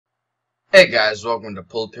Hey guys, welcome to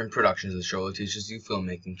PulledPinProductions, the show that teaches you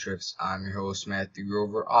filmmaking tricks. I'm your host, Matthew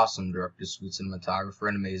Grover, awesome director, sweet cinematographer,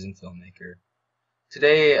 and amazing filmmaker.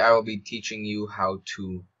 Today I will be teaching you how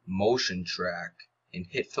to motion track in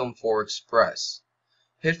Hitfilm 4 Express.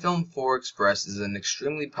 Hitfilm 4 Express is an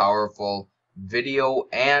extremely powerful video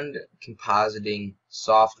and compositing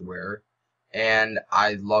software, and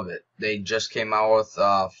I love it. They just came out with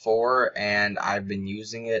 4, and I've been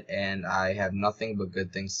using it, and I have nothing but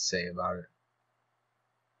good things to say about it.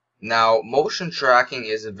 Now, motion tracking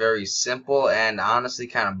is a very simple and honestly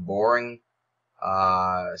kind of boring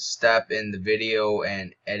step in the video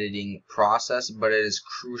and editing process, but it is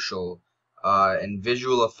crucial. In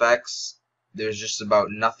visual effects, there's just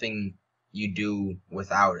about nothing you do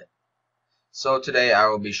without it. So today I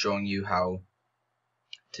will be showing you how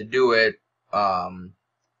to do it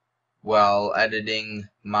while editing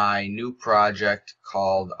my new project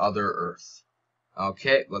called Other Earth.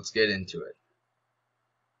 Okay, let's get into it.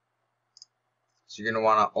 So you're going to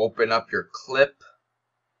want to open up your clip.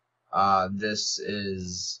 This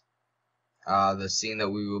is the scene that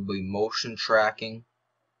we will be motion tracking.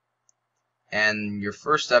 And your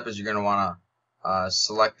first step is you're going to want to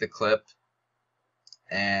select the clip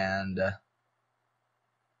and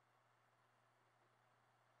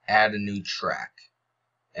add a new track.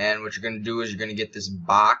 And what you're going to do is you're going to get this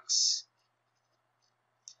box.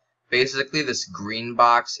 Basically, this green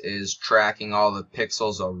box is tracking all the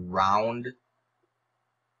pixels around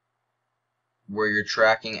where you're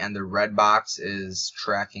tracking, and the red box is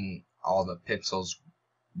tracking all the pixels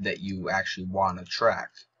that you actually want to track.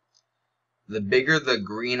 The bigger the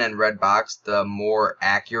green and red box, the more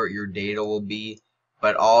accurate your data will be,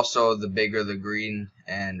 but also the bigger the green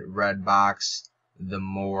and red box, the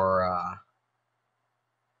more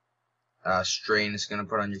strain it's going to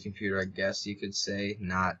put on your computer, I guess you could say.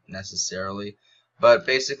 Not necessarily, but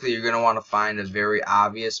basically you're going to want to find a very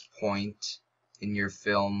obvious point in your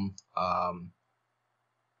film.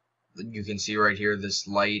 You can see right here this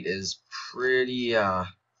light is pretty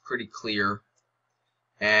clear,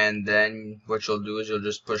 and then what you'll do is you'll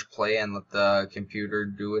just push play and let the computer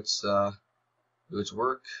do its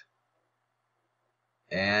work,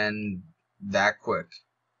 and that quick.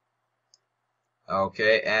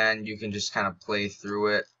 Okay, and you can just kind of play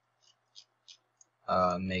through it,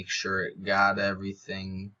 make sure it got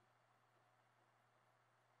everything.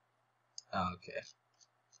 Okay.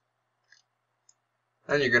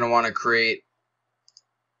 Then you're going to want to create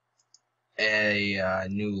a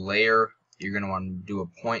new layer. You're going to want to do a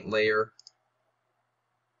point layer,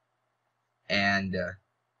 and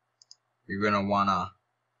you're going to want to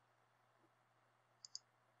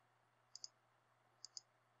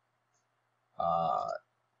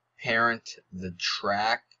parent the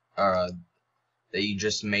track that you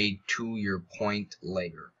just made to your point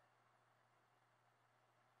layer.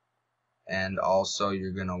 And also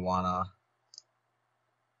you're going to want to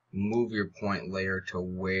move your point layer to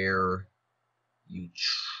where you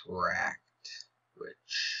tracked,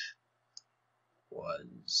 which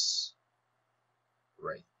was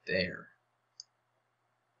right there.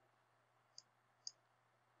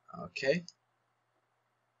 Okay.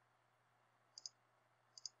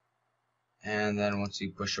 And then once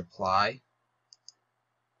you push apply,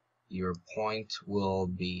 your point will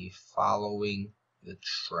be following the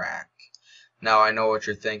track. Now I know what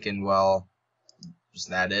you're thinking, well, is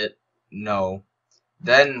that it? No.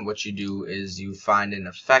 Then what you do is you find an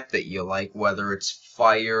effect that you like, whether it's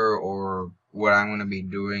fire or what I'm going to be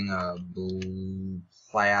doing, a blue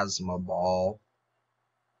plasma ball.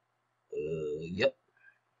 Yep.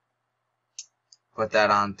 Put that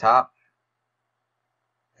on top,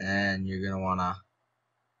 and you're going to want to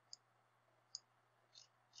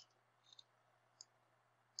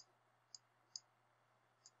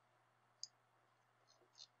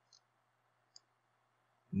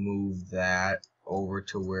move that over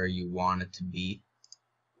to where you want it to be.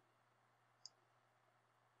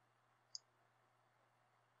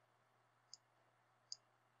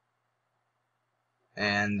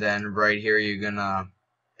 And then right here you're gonna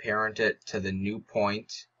parent it to the new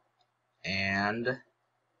point, and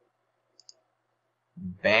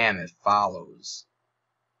bam, it follows.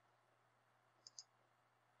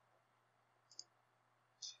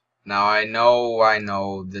 Now I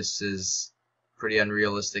know this is pretty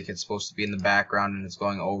unrealistic. It's supposed to be in the background and it's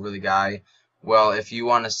going over the guy. Well, if you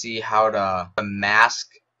want to see how to mask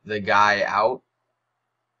the guy out,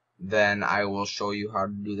 then I will show you how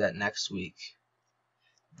to do that next week.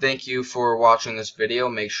 Thank you for watching this video.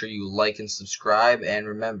 Make sure you like and subscribe, and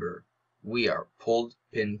remember, we are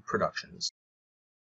PulledPinProductions.